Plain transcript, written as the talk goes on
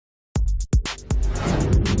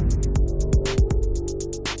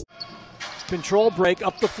Control break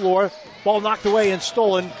up the floor. Ball knocked away and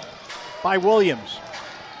stolen by Williams.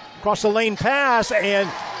 Across the lane pass, and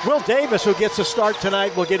Will Davis, who gets a start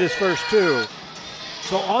tonight, will get his first two.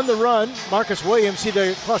 So on the run, Marcus Williams see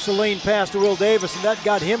the across the lane pass to Will Davis, and that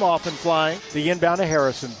got him off and flying. The inbound to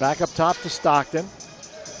Harrison. Back up top to Stockton.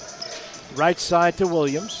 Right side to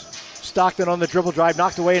Williams. Stockton on the dribble drive,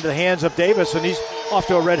 knocked away into the hands of Davis, and he's off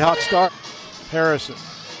to a red-hot start. Harrison.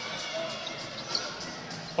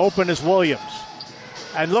 Open is Williams.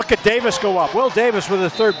 And look at Davis go up. Will Davis with the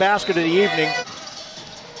third basket of the evening.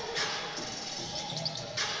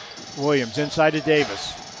 Williams inside to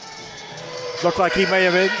Davis. Looked like he may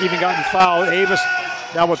have even gotten fouled. Davis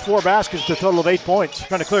now with 4 baskets to a total of 8 points.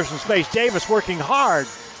 Trying to clear some space. Davis working hard.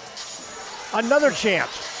 Another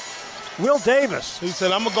chance. Will Davis. He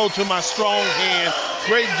said, I'm going to go to my strong hand.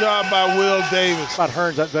 Great job by Will Davis. About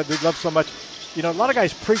Hearns, that we love so much. You know, a lot of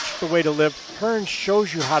guys preach the way to live. Hearns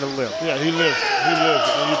shows you how to live. Yeah, he lives. He lives.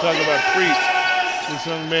 When you talk about preach, this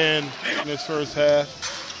young man in his first half.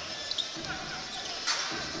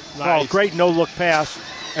 Nice. Oh, great no-look pass.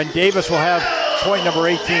 And Davis will have point number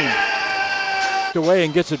 18. Away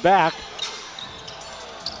and gets it back.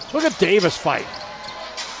 Look at Davis fight.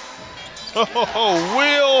 Oh,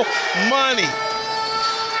 Will Money.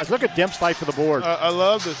 Look at Demp's fight for the board. I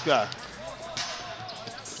love this guy.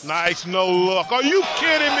 Nice no look. Are you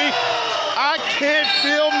kidding me? I can't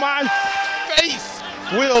feel my face.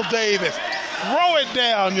 Will Davis. Throw it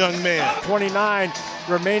down, young man. 29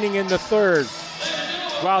 remaining in the third.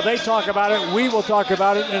 While they talk about it, we will talk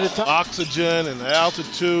about it in a time. Oxygen and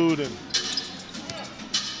altitude and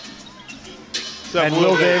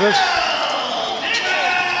Will Davis.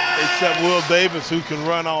 Except Will Davis, who can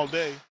run all day.